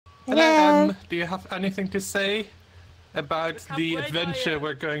Hello. Do you have anything to say about Look how the brave I adventure am.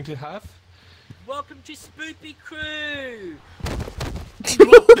 we're going to have? Welcome to Spoopy Crew!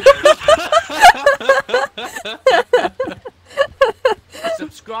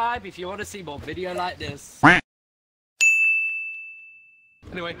 Subscribe if you want to see more video like this.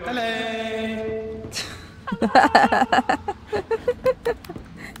 Anyway, hello!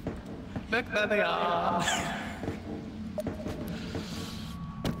 Look, there they are!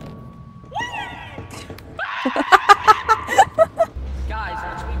 Guys,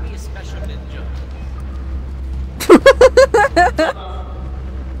 watch me be a special ninja.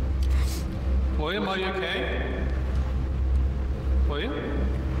 William, are you okay? William?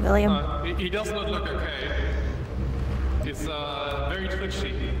 William. He does not look okay. He's very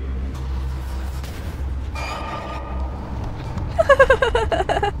twitchy.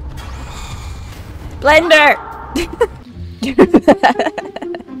 Blender!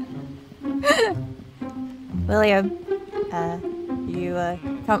 William, you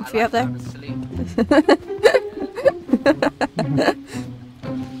comfy up there? I'm asleep.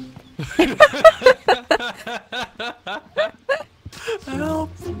 Help!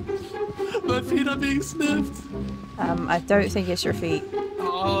 My feet are being sniffed! I don't think it's your feet.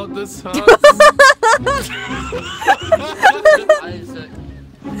 Oh, this hurts! Isaac.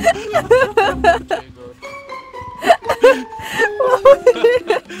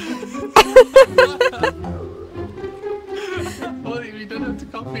 William, you don't have to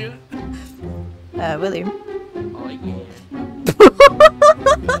come here. William. Oh yeah.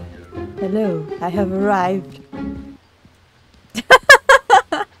 Hello, I have arrived.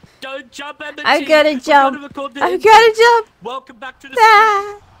 Don't jump, Emma. I'm gonna jump. Record the I'm intro. gonna jump! Welcome back to the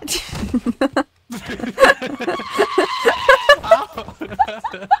Ah!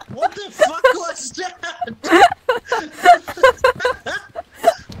 What the fuck was that?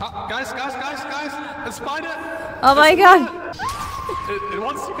 Guys! A spider! Oh my god! It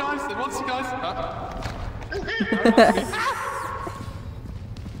wants you guys!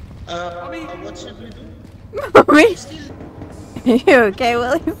 What should we do? Mommy? You okay,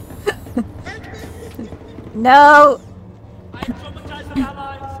 William? No! I am traumatized with our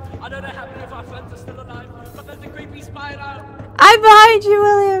lives. I don't know how many of our friends are still alive, but there's a creepy spider. I'm behind you,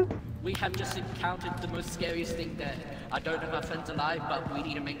 William! We have just encountered the most scariest thing there. I don't know if our friends are alive, but we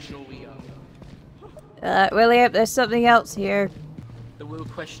need to make sure we are. William, there's something else here. The real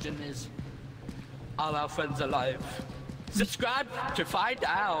question is, are our friends alive? Subscribe to find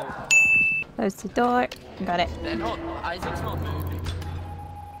out. Close the door. Got it. They're not. Isaac's not moving.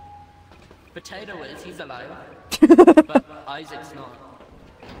 Potato is. He's alive. But Isaac's not.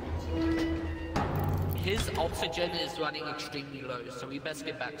 His oxygen is running extremely low, so we best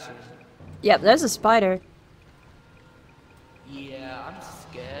get back soon. Yep, there's a spider. Yeah, I'm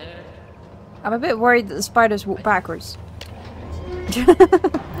scared. I'm a bit worried that the spiders walk backwards.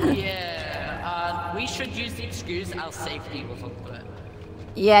 Yeah, we should use the excuse our safety was on threat.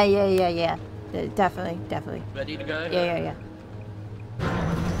 Yeah. Definitely. Ready to go? Yeah.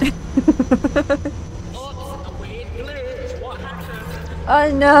 Oops, a weird glitch. What happened? Oh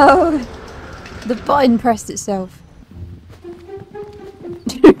no! The button pressed itself.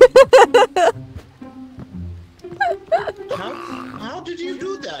 How did you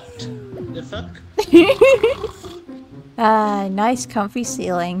do that? The fuck? Nice comfy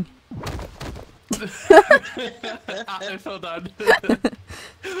ceiling. I fell down.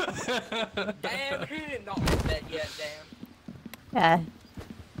 Damn, he didn't knock his bed yet, damn.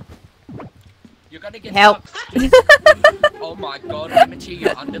 You're gonna get Help. stuck. Oh my god, Emmett,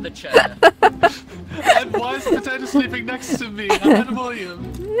 you're under the chair. And why is Potato sleeping next to me? I'm at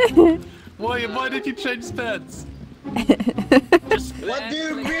William. William, why did you change beds? Just What do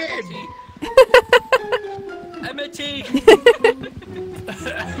you mean? Emmett!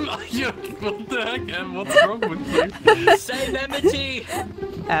 What the heck, Em? What's wrong with you? Save Emmett!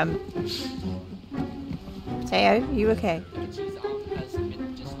 Teo, you okay? Emmett's arm has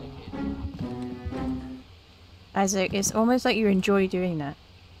been dislocated. Isaac, it's almost like you enjoy doing that.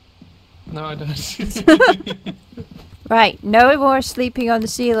 No, I don't. Right, no more sleeping on the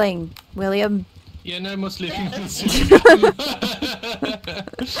ceiling, William. Yeah, no more sleeping on the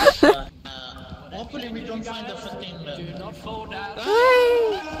Hopefully we don't find the fucking... Do not fall down.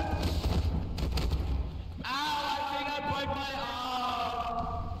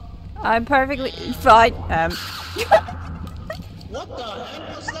 I'm perfectly fine. What the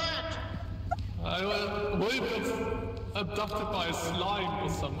hell was that? William got abducted by a slime or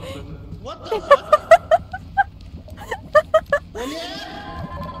something. What the fuck? William?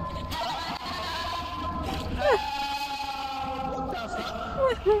 What the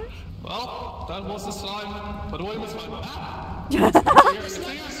fuck? Well, that was the slime, but William is fine. Ah!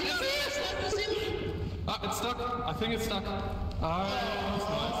 It's stuck. I think it's stuck. Ah, that's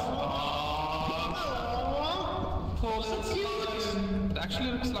nice. Poor little slime. It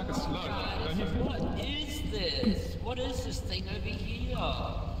actually looks like a slug. Don't you think? What is this? What is this thing over here?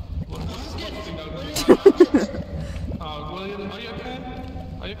 What is this thing over here? William, are you okay?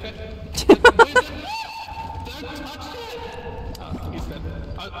 Are you okay? Don't touch it! He's dead.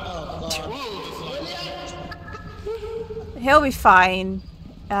 Whoa, the slime. He'll be fine.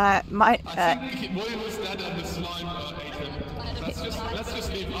 I think William was dead and the slime ate him. Let's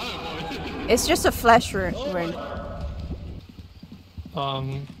just leave. It's just a flesh wound.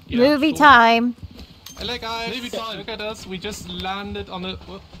 Yeah, Movie cool. time. Hello guys. Movie time. Look at us. We just landed on a.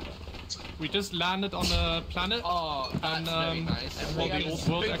 We just landed on a planet. Oh, that's very nice. Well, the old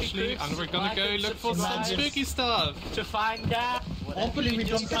world actually, and we're gonna go look for some spooky stuff. To find out. Hopefully we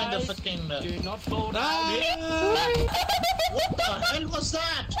don't find a fucking... Do not fall down. What the hell was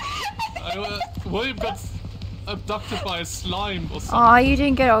that? William got abducted by a slime or something. Oh, you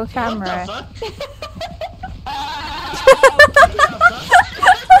didn't get on What the camera. fuck?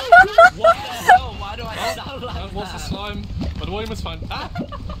 What the hell? Why do I sound like That was a that? slime, but William is fine. Ah!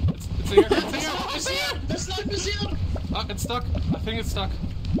 It's here. It's here. It's here! The slime is here! Ah, it's stuck. I think it's stuck.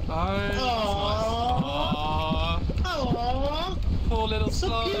 Oh, Aww. Aww. poor little So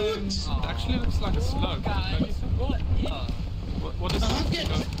slime. cute. It actually looks like a slug. Guys, What is Hug it?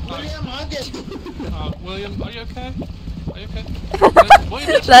 it! William, hug it! William, are you okay? Are you okay? William,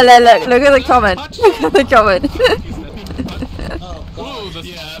 Look at the comment. Look at the comment. He's dead. Oh, God. Whoa,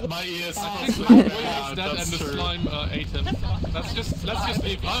 Yeah, my ears. I think William is dead and that's the true. slime ate him. Let's just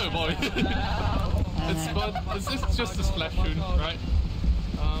leave. Oh boy. It's just a splash wound, right?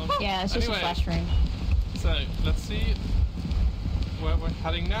 Yeah, it's just anyway, a flesh wound. So let's see where we're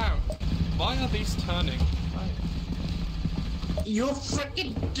heading now. Why are these turning? You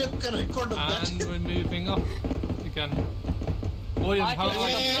freaking took a record of And that. we're moving up again. William, how are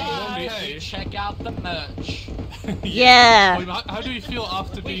you? Okay. check out the merch. Yeah. William, how do you feel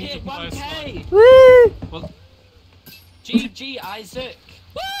after We being hit eaten by a slime? 1K. Woo! Well, GG, Isaac.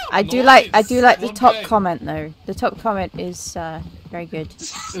 I do like the top Okay. comment though. The top comment is very good.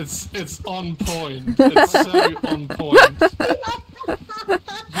 it's on point. It's so on point.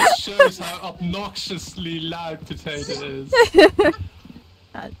 This shows how obnoxiously loud Potato is.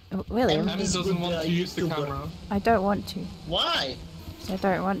 William, Em doesn't want to use the camera. I don't want to. Why? I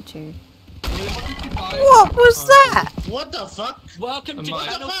don't want to. William, what did you buy? What was that? What the fuck? Welcome to Am I-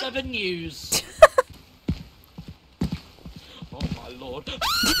 Channel 7 News. Oh my lord.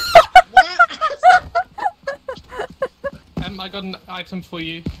 I got an item for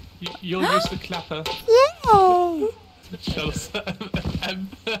you. You'll use the clapper. Yeah. Chelsea.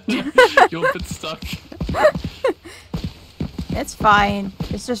 You're a bit stuck. It's fine.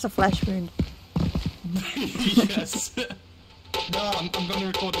 It's just a flesh wound. Yes. I'm gonna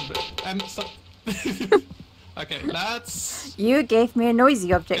record a bit. Stop. Okay, let's... You gave me a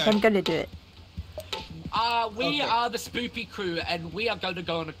noisy object. Okay. I'm gonna do it. We are the Spoopy crew, and we are going to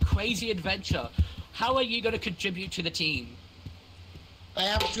go on a crazy adventure. How are you going to contribute to the team? I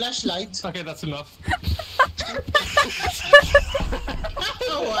have flashlight. Okay, that's enough.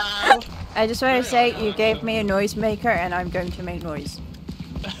 Oh wow. I just want to say you gave me a noisemaker, and I'm going to make noise.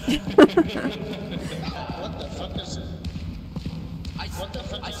 What the fuck is it? What the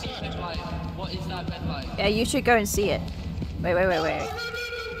fuck I is see a that? red light. What is that red light? Yeah, you should go and see it. Wait.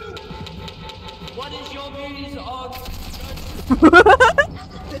 What is your views on...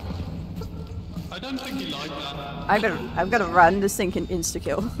 I don't think he liked that. I'm gonna run. This thing can insta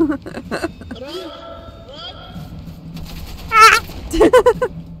kill.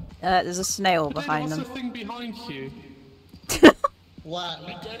 There's a snail behind What's them. the thing behind you? What?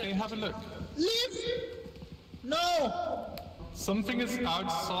 Can you have a look? Leave! No! Something is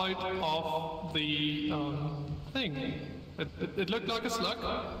outside of the thing. It looked like a slug.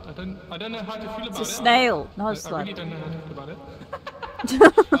 I don't know how to feel about it. It's a snail, not a I slug. really don't know how to feel about it.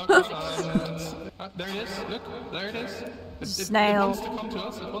 There it is. Look, there it is. It Snail. wants to come to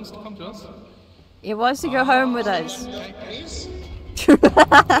us. It wants to come to us. It wants to go home with us. Okay. Please?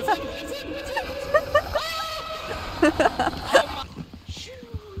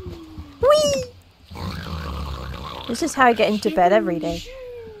 Whee! This is how I get into bed every day.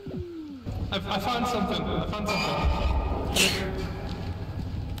 I found something.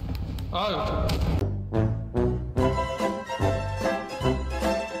 Oh.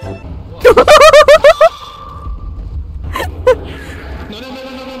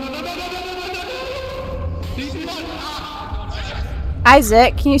 No.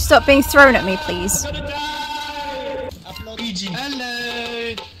 Isaac, can you stop being thrown at me, please? I'm gonna die!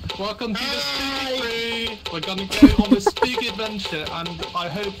 Hello! Welcome to the Speak Free! We're gonna go on a speak adventure, and I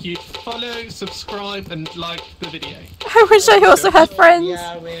hope you follow, subscribe, and like the video. I wish I also had friends.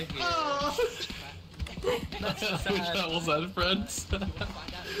 Yeah, we're here. I wish I also had friends.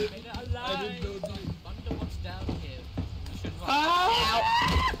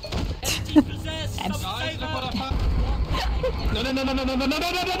 Guys, look what I found. No, no, no, no, no, no, no, no, no,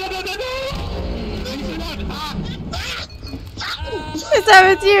 no, no, no, no, no, no! Is that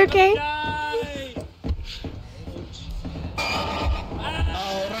with you, okay?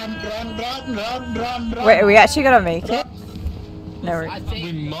 Oh, run. Wait, are we actually gonna make it? No, we're...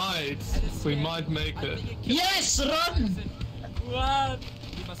 We might make it. Yes, run!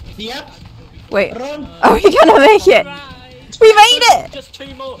 Yep, Wait, run. are we gonna make it? We made it! Just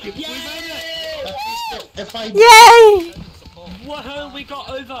 2 more. Yeah! If I Yay! Whoa, we got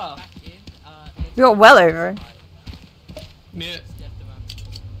over. We got well over. Yeah.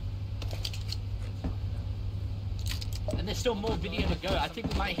 And there's still more video to go. I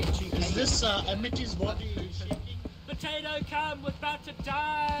think we might hit 2K. is this Amity's body shaking? Potato Cam, we're about to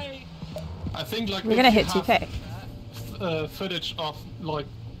die. I think like We're if gonna you hit have, 2K. Footage of like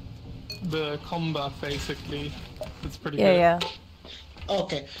the combat basically. It's pretty Yeah, good. yeah.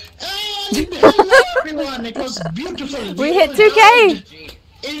 Okay. Hello everyone, it was beautiful. We hit all 2K! died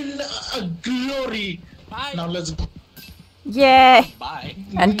in glory. Bye. Now let's go. Yay! Bye.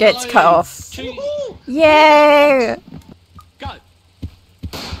 And gets cut off. Woohoo! Yay! Go.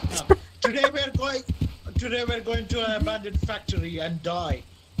 Today we're going to an abandoned factory and die.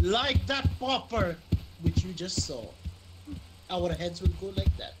 Like that popper which you just saw. Our heads will go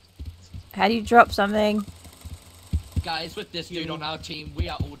like that. How do you drop something? Guys, with this dude on our team, we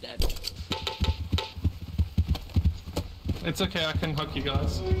are all dead. It's okay, I can hug you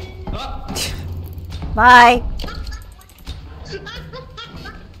guys. Ah! Bye!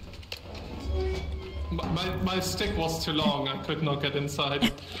 My stick was too long, I could not get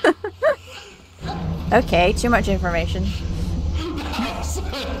inside. Okay, too much information.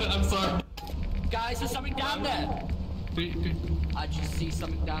 I'm sorry. Guys, there's something down there. I just see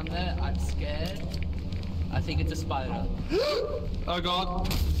something down there. I'm scared. I think it's a spider. Oh god.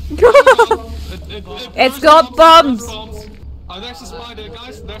 It's throws got bombs. Oh, there's a spider,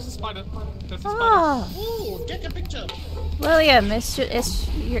 guys. There's a spider. There's a spider. Ah, Ooh, take a picture. William, it's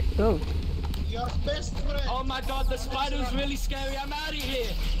your... Oh. Your best friend. Oh my god, the spider's really scary. I'm out of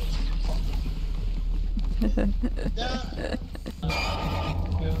here. The-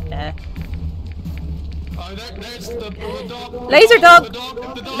 Eh. Oh, there's the dog. Laser dog. The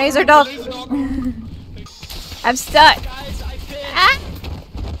dog. The dog. Laser dog. The laser dog. I'm stuck! Guys, I fear. Ah!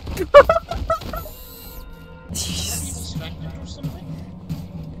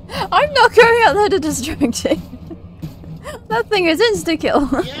 I'm not going out there to distract you. That thing is insta-kill.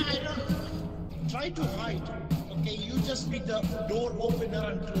 Yeah, I know. Try to hide. Okay, you just need the door opener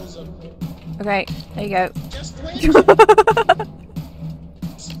and closer. Okay, there you go. Just wait.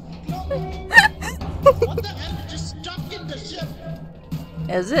 What the hell? Just stuck in the ship.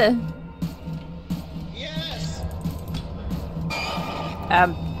 Is it? Yes.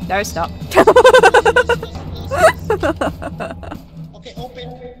 No, stop. Okay, open.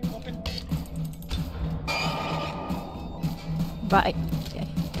 Bye. Okay.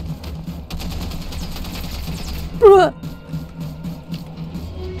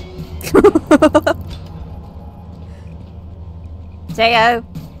 Teo.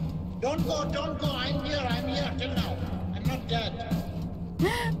 Don't go. I'm here till now. I'm not dead.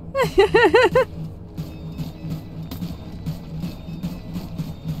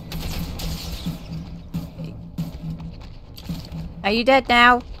 Are you dead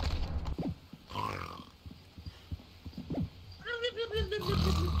now?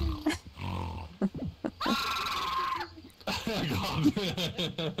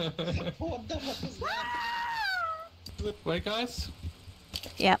 What the fuck is that? Wait, guys.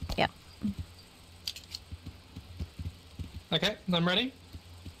 Yep. Okay, I'm ready.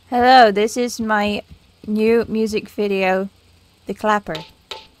 Hello, this is my new music video, The Clapper.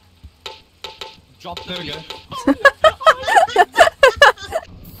 Drop There we go.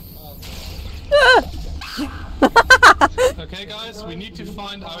 Okay, guys, we need to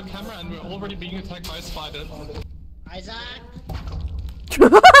find our camera, and we're already being attacked by a spider. Isaac.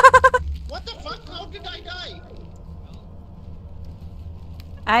 What the fuck? How did I die?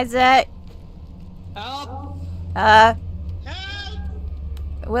 Isaac. Help! Help!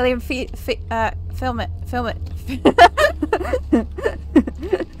 William, film it.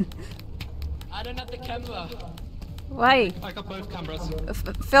 I don't have the camera. Why? I got both cameras.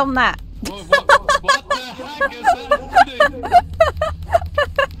 Film that. What the heck is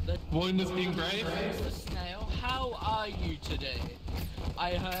that? One is being brave. Mr. Snail, how are you today?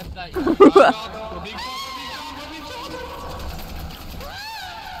 I heard that We're you... being shot, we're being shot.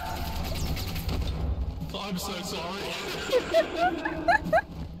 I'm so sorry.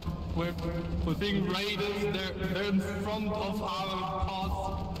 we're being raided. They're in front of our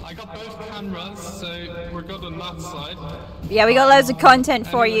path. I got both cameras, so we're good on that side. Yeah, we got loads of content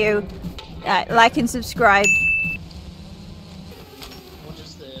for you. Like and subscribe. What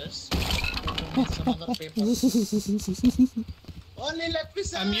is this? Some other paper. Only let me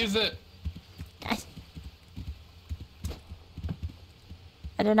And use it.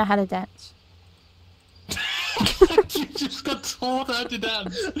 I don't know how to dance. You just got taught how to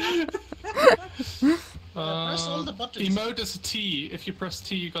dance. Press all the buttons. Emote is a T. If you press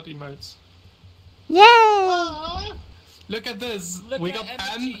T, you got emotes. Yay! Ah, Look at this. Look We at got Emma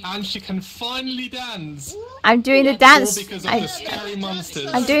Anne, and she can finally dance. I'm doing the All dance. because of the scary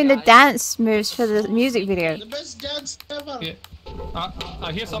monsters. I'm doing the dance moves for the music video. the best dance ever. Yeah.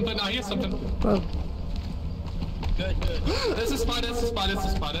 I hear something. I hear something. Whoa. Good. There's a spider. There's a spider. There's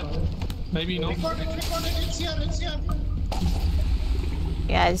a spider. Maybe not. Record it, it's here, it's here.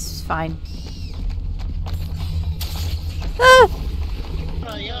 Yeah, it's fine. Ah!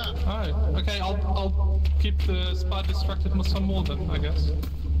 Yeah. Oh, okay. I'll keep the spider distracted with some more then, I guess.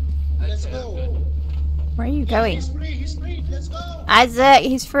 Let's go. Where are you going? He's free, let's go. Isaac,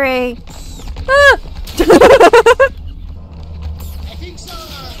 he's free. Ah! I think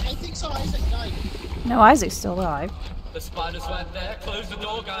so, Isaac died. No, Isaac's still alive. The spiders went there. Close the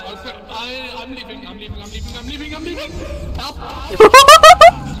door, guys. Okay, I'm leaving. I'm leaving. Help!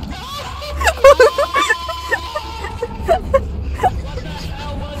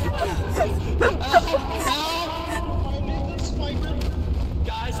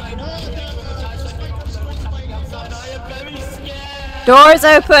 Guys, I know. Outside, I am very scared. Doors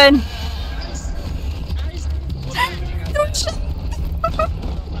open.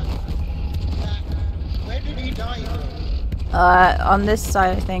 Where did he die? On this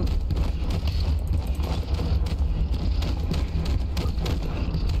side, I think.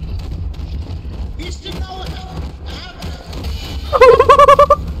 He's still now.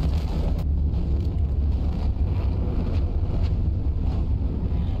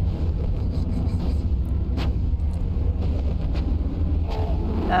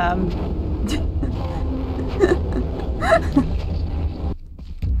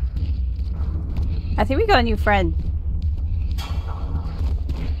 I think we got a new friend.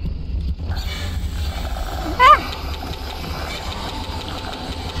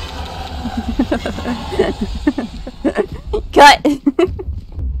 Cut!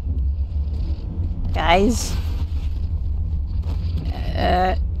 Guys.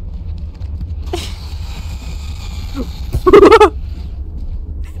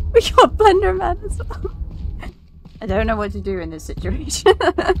 We got Blenderman as well. I don't know what to do in this situation.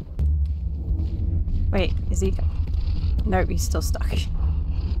 Wait, is he... Nope, he's still stuck.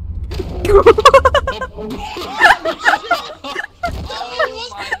 Oh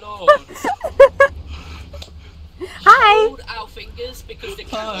my lord. Hi! Hold our fingers because the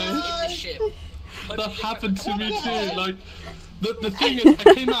camera's in the ship. That happened to me too. Like, the thing is,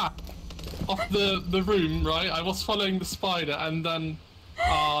 I came out of the room, right? I was following the spider, and then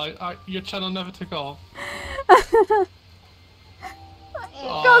your channel never took off.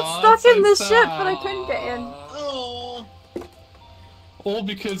 Got stuck in the ship, but I couldn't get in. Oh. All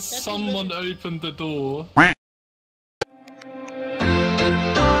because someone opened the door.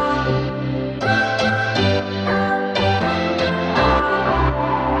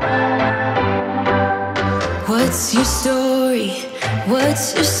 What's your story?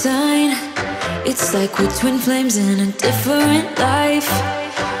 What's your sign? It's like we're twin flames in a different life.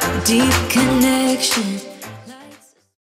 Deep connection.